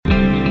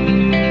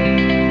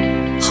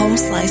Home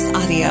Slice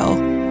Audio.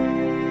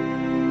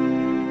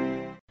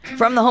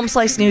 From the Home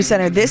Slice News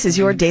Center, this is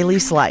your Daily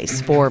Slice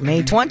for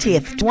May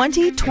 20th,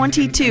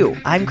 2022.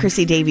 I'm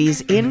Chrissy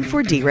Davies, in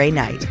for D-Ray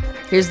Knight.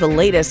 Here's the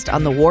latest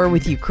on the war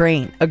with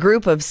Ukraine. A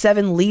group of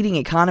 7 leading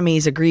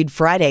economies agreed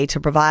Friday to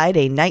provide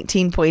a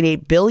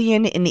 $19.8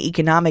 billion in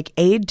economic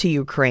aid to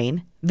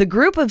Ukraine. The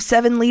group of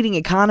 7 leading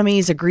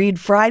economies agreed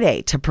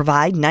Friday to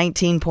provide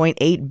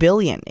 $19.8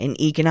 billion in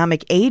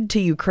economic aid to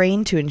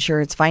Ukraine to ensure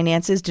its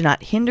finances do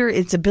not hinder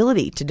its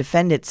ability to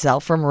defend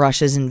itself from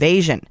Russia's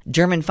invasion.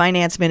 German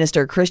Finance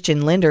Minister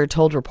Christian Lindner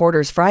told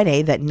reporters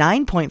Friday that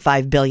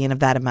 $9.5 billion of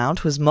that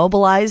amount was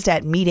mobilized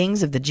at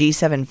meetings of the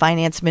G7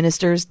 finance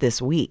ministers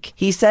this week.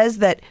 He says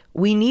that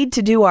we need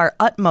to do our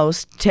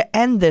utmost to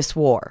end this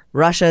war.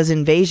 Russia's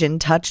invasion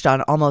touched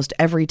on almost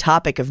every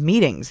topic of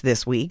meetings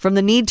this week, from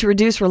the need to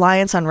reduce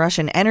reliance on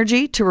Russian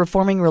energy to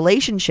reforming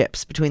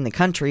relationships between the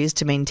countries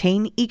to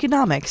maintain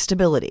economic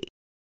stability.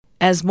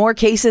 As more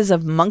cases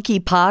of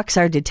monkeypox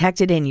are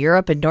detected in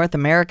Europe and North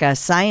America,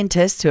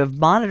 scientists who have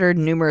monitored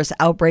numerous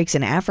outbreaks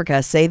in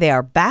Africa say they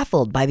are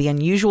baffled by the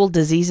unusual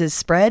disease's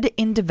spread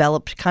in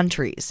developed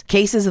countries.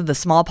 Cases of the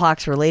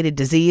smallpox-related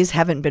disease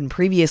haven't been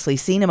previously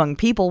seen among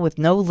people with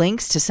no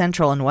links to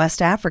Central and West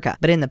Africa,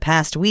 but in the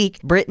past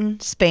week, Britain,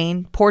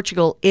 Spain,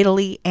 Portugal,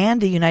 Italy, and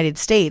the United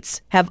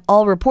States have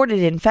all reported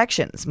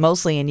infections,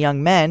 mostly in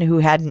young men who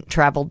hadn't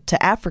traveled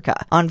to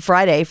Africa. On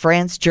Friday,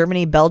 France,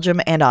 Germany, Belgium,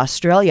 and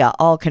Australia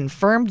all confirmed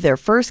their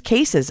first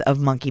cases of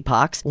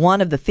monkeypox. One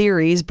of the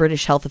theories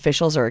British health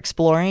officials are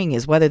exploring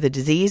is whether the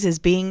disease is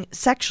being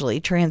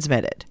sexually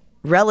transmitted.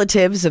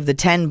 Relatives of the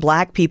 10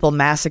 black people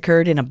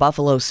massacred in a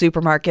Buffalo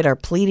supermarket are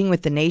pleading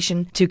with the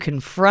nation to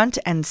confront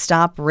and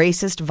stop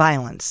racist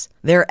violence.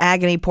 Their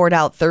agony poured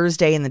out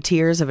Thursday in the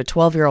tears of a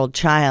 12-year-old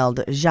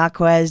child,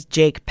 Jacques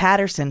Jake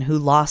Patterson, who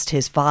lost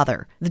his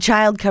father. The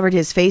child covered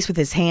his face with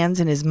his hands,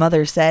 and his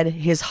mother said,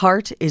 "His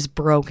heart is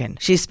broken."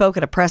 She spoke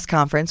at a press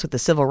conference with the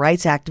civil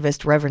rights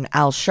activist Reverend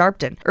Al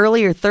Sharpton.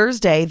 Earlier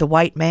Thursday, the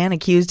white man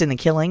accused in the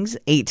killings,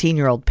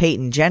 18-year-old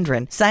Peyton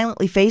Gendron,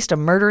 silently faced a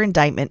murder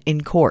indictment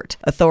in court.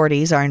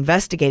 Authorities are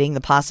investigating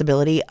the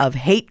possibility of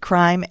hate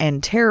crime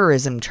and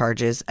terrorism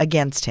charges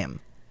against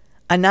him.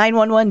 A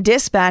 911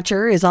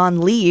 dispatcher is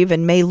on leave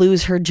and may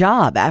lose her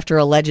job after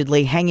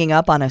allegedly hanging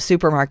up on a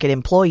supermarket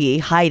employee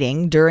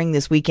hiding during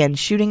this weekend's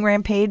shooting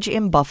rampage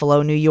in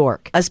Buffalo, New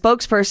York. A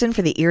spokesperson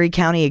for the Erie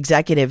County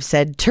Executive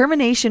said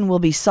termination will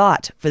be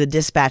sought for the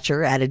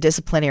dispatcher at a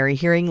disciplinary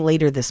hearing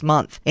later this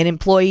month. An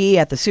employee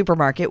at the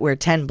supermarket where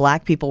 10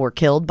 black people were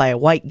killed by a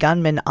white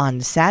gunman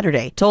on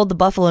Saturday told the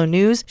Buffalo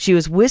News she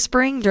was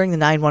whispering during the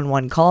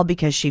 911 call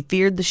because she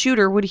feared the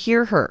shooter would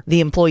hear her. The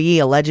employee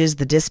alleges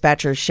the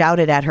dispatcher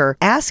shouted at her,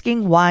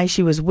 asking why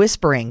she was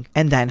whispering,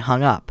 and then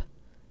hung up.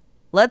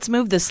 Let's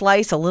move the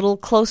slice a little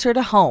closer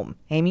to home.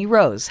 Amy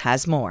Rose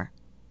has more.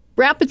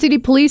 Rapid City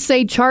Police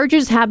say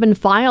charges have been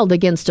filed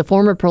against a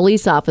former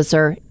police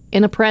officer.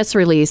 In a press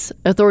release,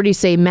 authorities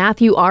say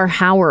Matthew R.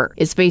 Hauer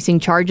is facing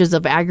charges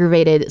of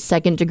aggravated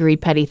second-degree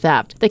petty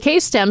theft. The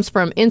case stems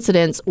from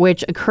incidents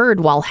which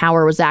occurred while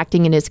Hauer was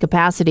acting in his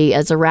capacity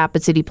as a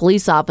Rapid City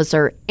police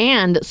officer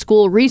and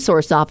school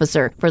resource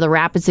officer for the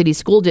Rapid City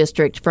School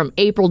District from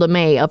April to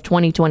May of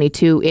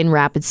 2022 in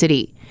Rapid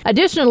City.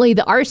 Additionally,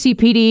 the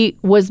RCPD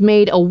was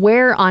made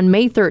aware on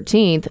May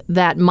 13th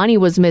that money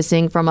was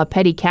missing from a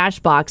petty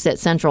cash box at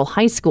Central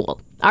High School.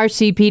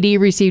 RCPD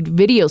received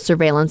video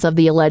surveillance of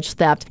the alleged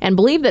theft and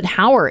believe that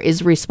Hauer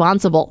is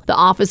responsible. The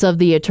Office of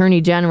the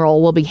Attorney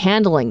General will be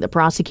handling the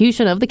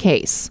prosecution of the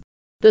case.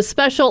 The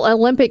Special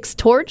Olympics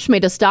torch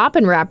made a stop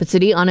in Rapid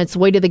City on its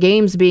way to the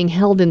games being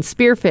held in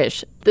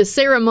Spearfish. The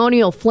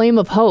ceremonial Flame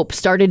of Hope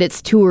started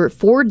its tour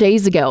 4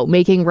 days ago,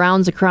 making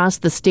rounds across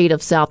the state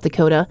of South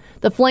Dakota.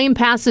 The flame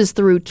passes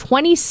through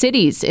 20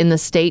 cities in the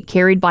state,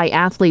 carried by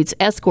athletes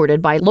escorted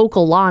by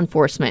local law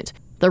enforcement.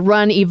 The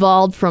run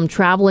evolved from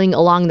traveling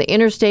along the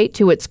interstate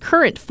to its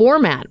current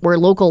format, where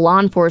local law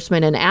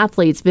enforcement and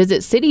athletes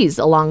visit cities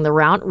along the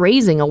route,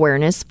 raising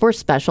awareness for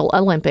Special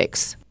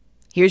Olympics.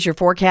 Here's your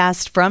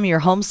forecast from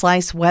your Home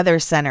Slice Weather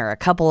Center. A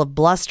couple of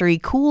blustery,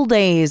 cool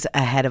days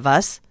ahead of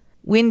us.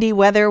 Windy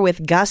weather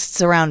with gusts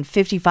around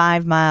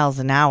 55 miles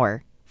an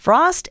hour.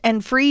 Frost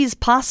and freeze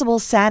possible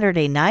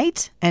Saturday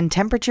night, and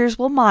temperatures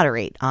will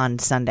moderate on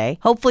Sunday.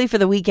 Hopefully for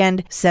the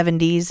weekend,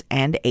 70s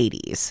and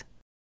 80s.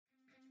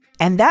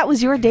 And that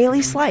was your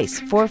Daily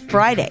Slice for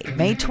Friday,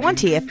 May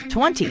 20th,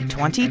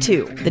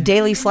 2022. The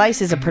Daily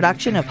Slice is a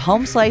production of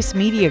Home Slice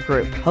Media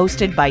Group,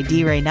 hosted by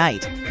D-Ray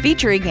Knight,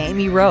 featuring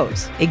Amy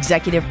Rose,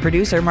 executive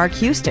producer Mark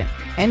Houston,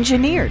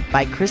 engineered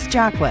by Chris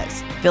Jacques.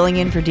 Filling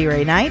in for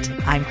D-Ray Knight,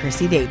 I'm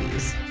Chrissy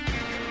Davies.